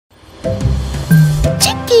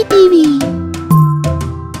Chikki TV.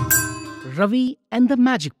 Ravi and the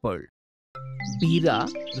Magic Pearl. Bira,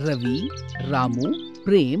 Ravi, Ramu,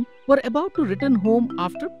 Prem were about to return home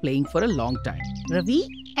after playing for a long time. Ravi,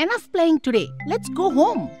 enough playing today. Let's go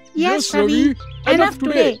home. Yes, Ravi. Enough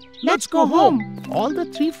today. Let's go home. All the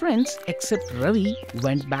three friends except Ravi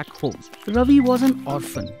went back home. Ravi was an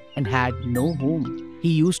orphan and had no home. He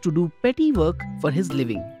used to do petty work for his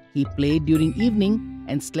living. He played during evening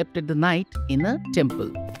and slept at the night in a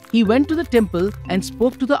temple. He went to the temple and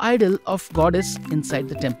spoke to the idol of goddess inside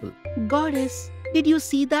the temple. Goddess, did you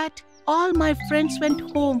see that? All my friends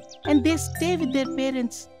went home and they stay with their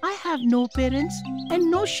parents. I have no parents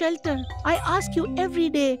and no shelter. I ask you every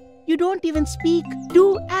day. You don't even speak.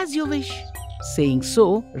 Do as you wish. Saying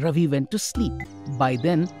so, Ravi went to sleep. By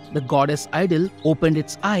then, the goddess idol opened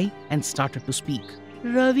its eye and started to speak.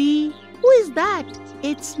 Ravi, who is that?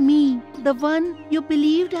 It's me, the one you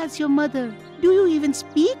believed as your mother. Do you even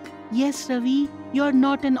speak? Yes, Ravi, you're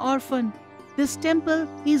not an orphan. This temple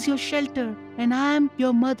is your shelter and I am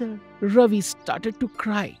your mother. Ravi started to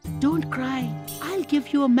cry. Don't cry. I'll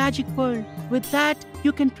give you a magic pearl. With that,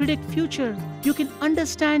 you can predict future. You can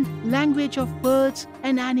understand language of birds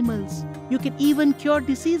and animals. You can even cure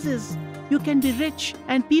diseases. You can be rich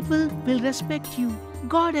and people will respect you.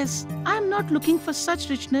 Goddess, I'm not looking for such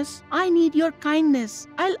richness. I need your kindness.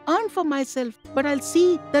 I'll earn for myself, but I'll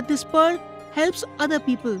see that this pearl helps other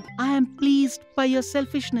people. I am pleased by your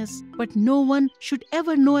selfishness, but no one should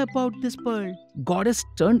ever know about this pearl. Goddess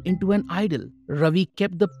turned into an idol. Ravi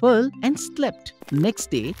kept the pearl and slept. Next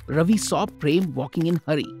day, Ravi saw Prem walking in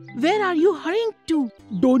hurry. Where are you hurrying to?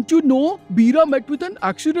 Don't you know? Bira met with an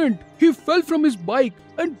accident. He fell from his bike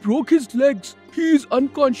and broke his legs. He is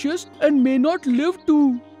unconscious and may not live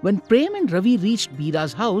too. When Prem and Ravi reached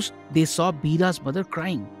Bira's house, they saw Bira's mother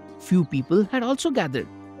crying. Few people had also gathered.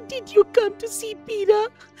 Did you come to see Bira?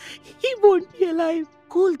 He won't be alive.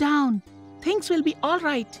 Cool down. Things will be all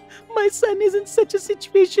right. My son is in such a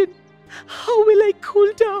situation. How will I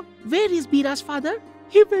cool down? Where is Bira's father?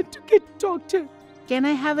 He went to get doctor. Can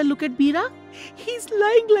I have a look at Bira? He's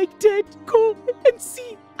lying like dead. Go and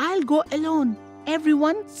see. I'll go alone.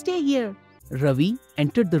 Everyone stay here. Ravi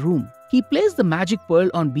entered the room. He placed the magic pearl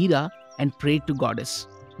on Bira and prayed to goddess.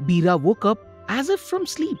 Bira woke up as if from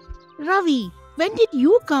sleep. Ravi, when did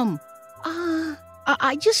you come?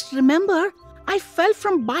 I just remember I fell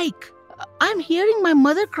from bike. I'm hearing my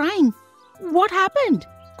mother crying. What happened?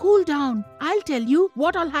 Cool down. I'll tell you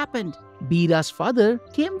what all happened. Bira's father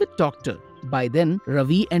came with doctor. By then,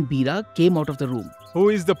 Ravi and Bira came out of the room. Who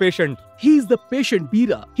is the patient? He is the patient,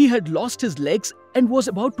 Bira. He had lost his legs and was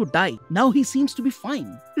about to die. Now he seems to be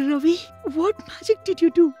fine. Ravi, what magic did you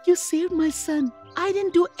do? You saved my son. I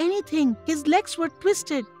didn't do anything. His legs were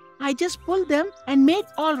twisted. I just pulled them and made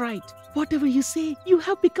all right. Whatever you say, you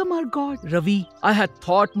have become our God. Ravi, I had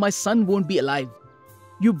thought my son won't be alive.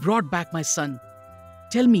 You brought back my son.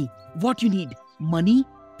 Tell me what you need. Money?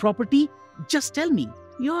 Property? Just tell me.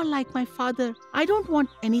 You're like my father. I don't want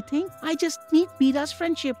anything. I just need Bira's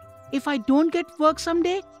friendship. If I don't get work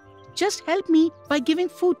someday, just help me by giving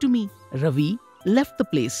food to me. Ravi left the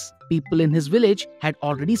place. People in his village had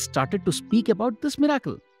already started to speak about this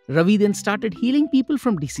miracle. Ravi then started healing people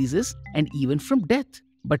from diseases and even from death,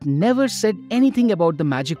 but never said anything about the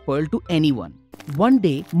magic pearl to anyone. One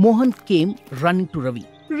day, Mohan came running to Ravi.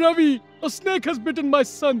 Ravi, a snake has bitten my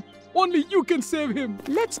son. Only you can save him.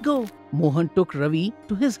 Let's go. Mohan took Ravi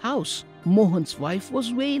to his house. Mohan's wife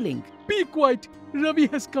was wailing. Be quiet. Ravi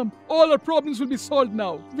has come. All our problems will be solved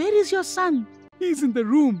now. Where is your son? He's in the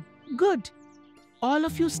room. Good. All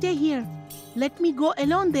of you stay here. Let me go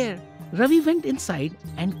alone there. Ravi went inside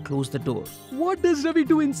and closed the door. What does Ravi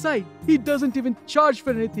do inside? He doesn't even charge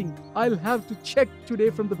for anything. I'll have to check today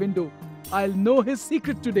from the window. I'll know his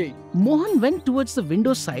secret today. Mohan went towards the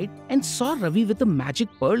window side and saw Ravi with the magic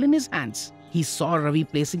pearl in his hands. He saw Ravi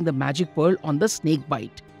placing the magic pearl on the snake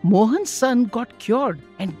bite. Mohan's son got cured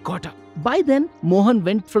and got up. By then, Mohan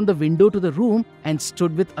went from the window to the room and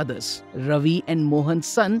stood with others. Ravi and Mohan's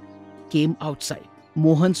son came outside.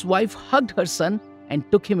 Mohan's wife hugged her son and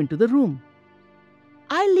took him into the room.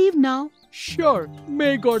 I'll leave now. Sure.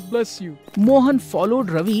 May God bless you. Mohan followed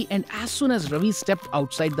Ravi, and as soon as Ravi stepped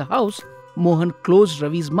outside the house, Mohan closed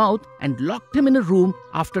Ravi's mouth and locked him in a room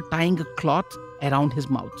after tying a cloth around his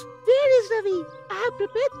mouth. Where is Ravi? I have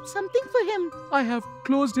prepared something for him. I have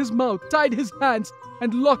closed his mouth, tied his hands,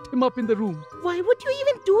 and locked him up in the room. Why would you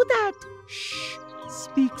even do that? Shh.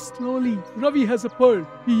 Speak slowly. Ravi has a pearl.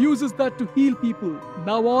 He uses that to heal people.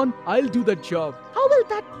 Now on, I'll do that job. How will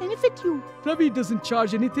that benefit you? Ravi doesn't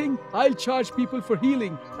charge anything. I'll charge people for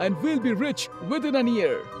healing and we'll be rich within an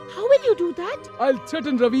year. How will you do that? I'll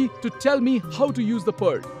threaten Ravi to tell me how to use the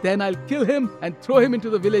pearl. Then I'll kill him and throw him into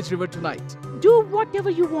the village river tonight. Do whatever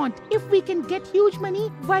you want. If we can get huge money,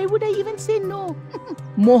 why would I even say no?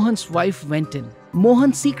 Mohan's wife went in.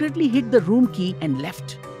 Mohan secretly hid the room key and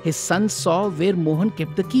left. His son saw where Mohan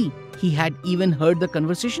kept the key. He had even heard the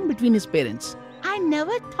conversation between his parents. I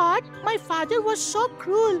never thought my father was so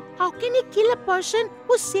cruel. How can he kill a person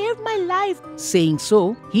who saved my life? Saying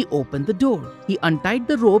so, he opened the door. He untied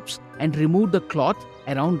the ropes and removed the cloth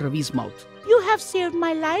around Ravi's mouth. You have saved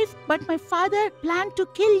my life, but my father planned to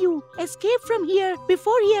kill you. Escape from here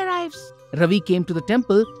before he arrives. Ravi came to the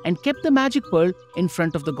temple and kept the magic pearl in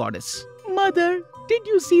front of the goddess. Mother, did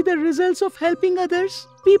you see the results of helping others?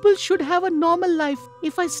 People should have a normal life.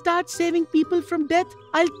 If I start saving people from death,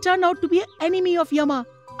 I'll turn out to be an enemy of Yama.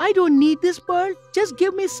 I don't need this pearl. Just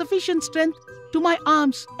give me sufficient strength to my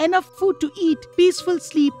arms, enough food to eat, peaceful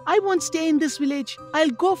sleep. I won't stay in this village.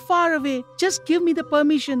 I'll go far away. Just give me the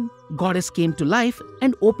permission. Goddess came to life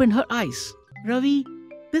and opened her eyes. Ravi,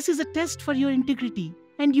 this is a test for your integrity,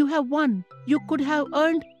 and you have won. You could have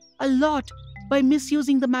earned a lot by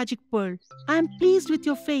misusing the magic pearl. I am pleased with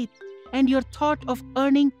your faith and your thought of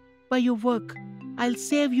earning by your work. I'll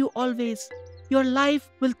save you always. Your life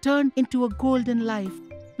will turn into a golden life.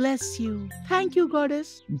 Bless you. Thank you,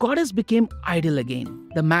 goddess. Goddess became idle again.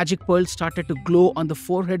 The magic pearl started to glow on the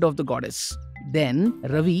forehead of the goddess. Then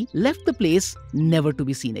Ravi left the place, never to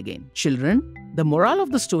be seen again. Children, the moral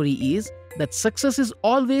of the story is that success is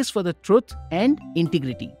always for the truth and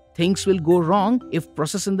integrity. Things will go wrong if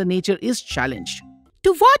process in the nature is challenged.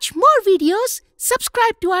 To watch more videos,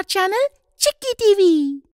 subscribe to our channel Chikki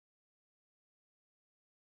TV.